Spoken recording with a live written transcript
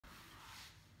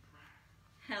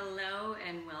Hello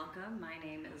and welcome. My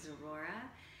name is Aurora,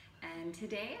 and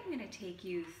today I'm going to take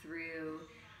you through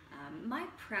my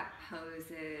prep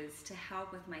poses to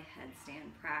help with my headstand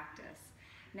practice.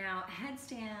 Now,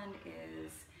 headstand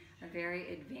is a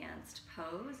very advanced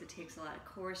pose. It takes a lot of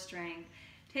core strength,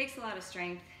 takes a lot of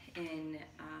strength in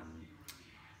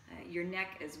your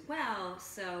neck as well,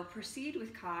 so proceed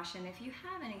with caution. If you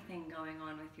have anything going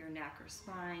on with your neck or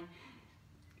spine,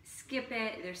 skip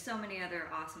it. There's so many other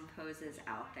awesome poses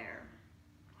out there.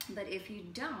 But if you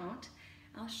don't,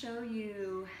 I'll show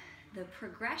you the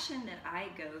progression that I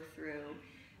go through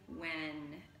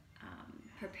when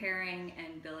preparing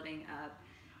and building up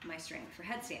my strength for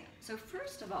headstand. So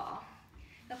first of all,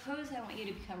 the pose I want you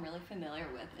to become really familiar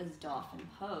with is dolphin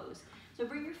pose. So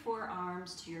bring your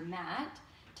forearms to your mat,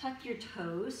 tuck your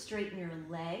toes, straighten your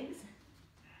legs,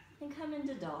 and come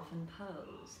into dolphin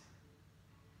pose.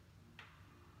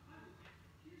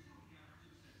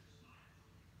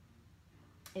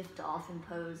 If dolphin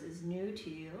pose is new to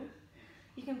you,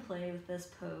 you can play with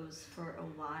this pose for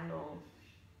a while.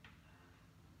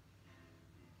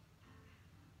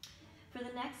 For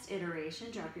the next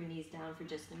iteration, drop your knees down for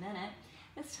just a minute.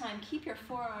 This time, keep your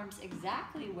forearms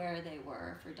exactly where they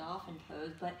were for dolphin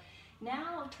pose, but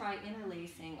now try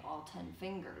interlacing all 10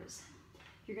 fingers.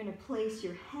 You're going to place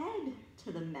your head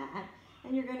to the mat,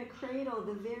 and you're going to cradle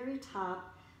the very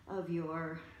top of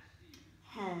your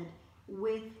head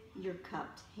with your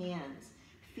cupped hands.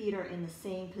 Feet are in the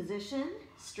same position.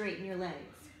 Straighten your legs.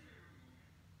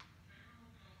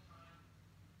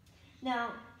 Now,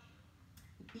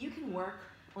 you can work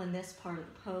on this part of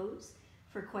the pose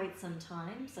for quite some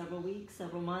time, several weeks,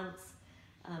 several months,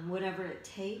 whatever it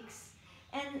takes.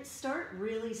 And start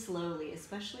really slowly,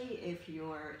 especially if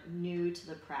you're new to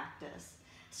the practice.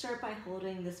 Start by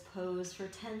holding this pose for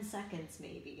 10 seconds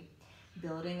maybe,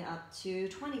 building up to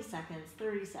 20 seconds,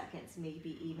 30 seconds,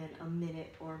 maybe even a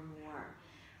minute or more.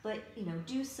 But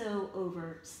do so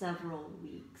over several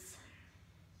weeks.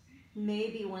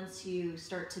 Maybe once you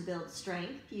start to build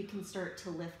strength, you can start to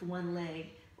lift one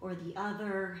leg or the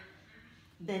other,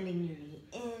 bending your knee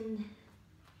in,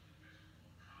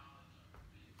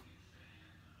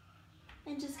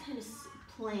 and just kind of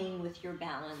playing with your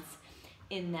balance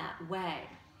in that way.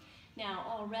 Now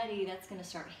already that's going to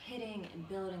start hitting and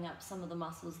building up some of the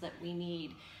muscles that we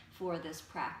need for this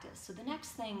practice. So the next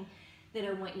thing that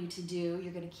I want you to do,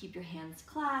 you're going to keep your hands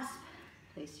clasped,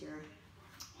 place your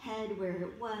head where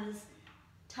it was,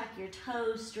 tuck your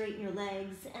toes, straighten your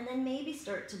legs, and then maybe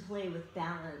start to play with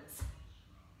balance.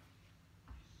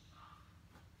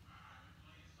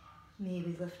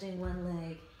 Maybe lifting one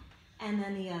leg and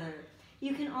then the other.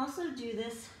 You can also do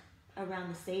this around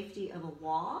the safety of a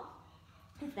wall,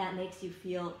 if that makes you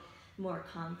feel more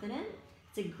confident.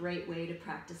 It's a great way to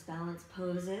practice balance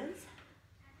poses.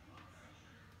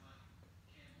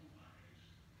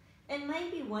 And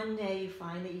maybe one day you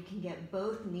find that you can get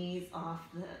both knees off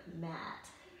the mat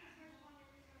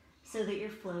so that you're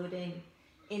floating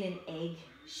in an egg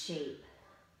shape.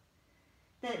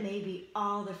 That may be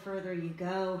all the further you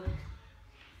go,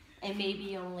 and maybe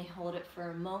you only hold it for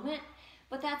a moment,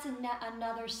 but that's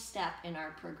another step in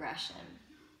our progression.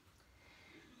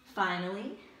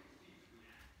 Finally,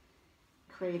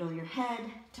 cradle your head,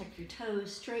 tuck your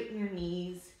toes, straighten your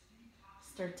knees,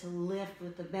 start to lift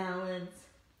with the balance,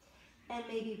 and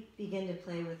maybe begin to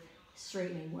play with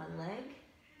straightening one leg,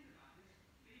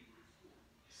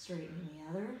 straightening the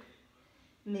other,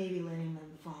 maybe letting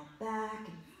them fall back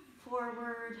and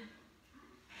forward,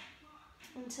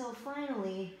 until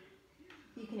finally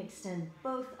you can extend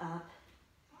both up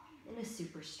in a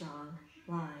super strong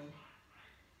line.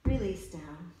 Release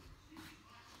down.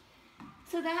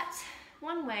 So that's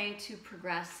one way to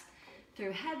progress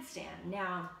through headstand.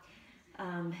 Now,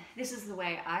 this is the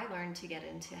way I learned to get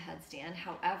into headstand.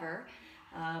 However,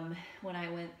 when I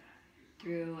went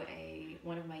through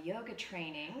one of my yoga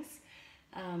trainings,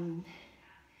 I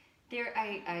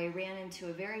ran into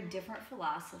a very different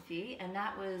philosophy, and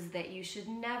that was that you should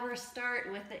never start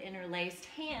with the interlaced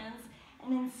hands,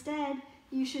 and instead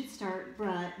you should start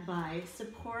by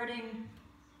supporting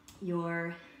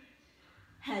your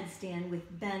headstand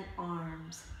with bent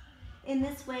arms. In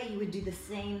this way, you would do the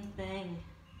same thing.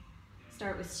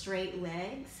 Start with straight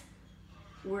legs,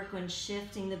 work on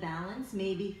shifting the balance,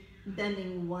 maybe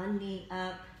bending one knee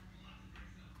up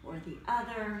or the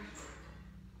other.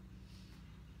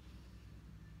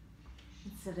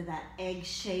 Instead of that egg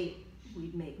shape,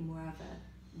 we'd make more of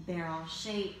a barrel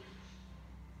shape.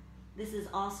 This is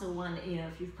also one,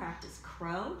 if you've practiced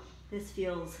crow, this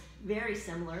feels very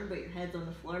similar, but your head's on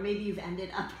the floor. Maybe you've ended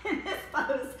up in this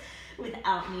pose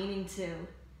without meaning to.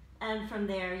 And from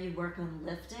there, you work on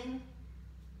lifting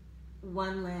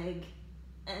one leg,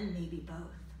 and maybe both.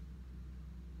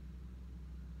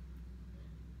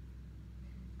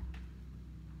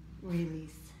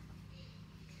 Release.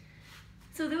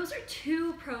 So those are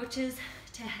 2 approaches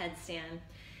to headstand.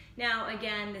 Now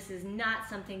again, this is not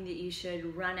something that you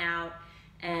should run out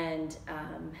and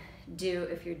do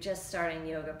if you're just starting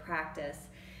yoga practice.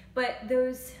 But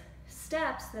those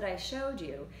steps that I showed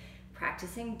you,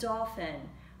 practicing dolphin,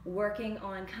 working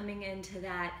on coming into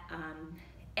that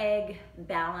egg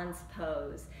balance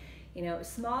pose, you know,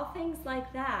 small things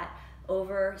like that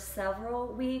over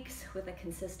several weeks with a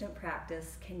consistent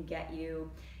practice can get you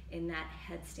in that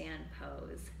headstand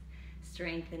pose,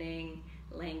 strengthening,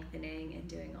 lengthening, and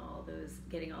doing all those,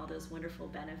 getting all those wonderful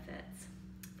benefits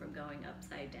from going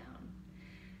upside down.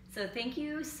 So thank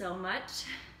you so much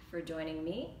for joining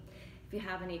me. If you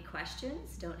have any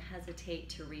questions, don't hesitate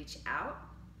to reach out,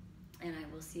 and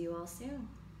I will see you all soon.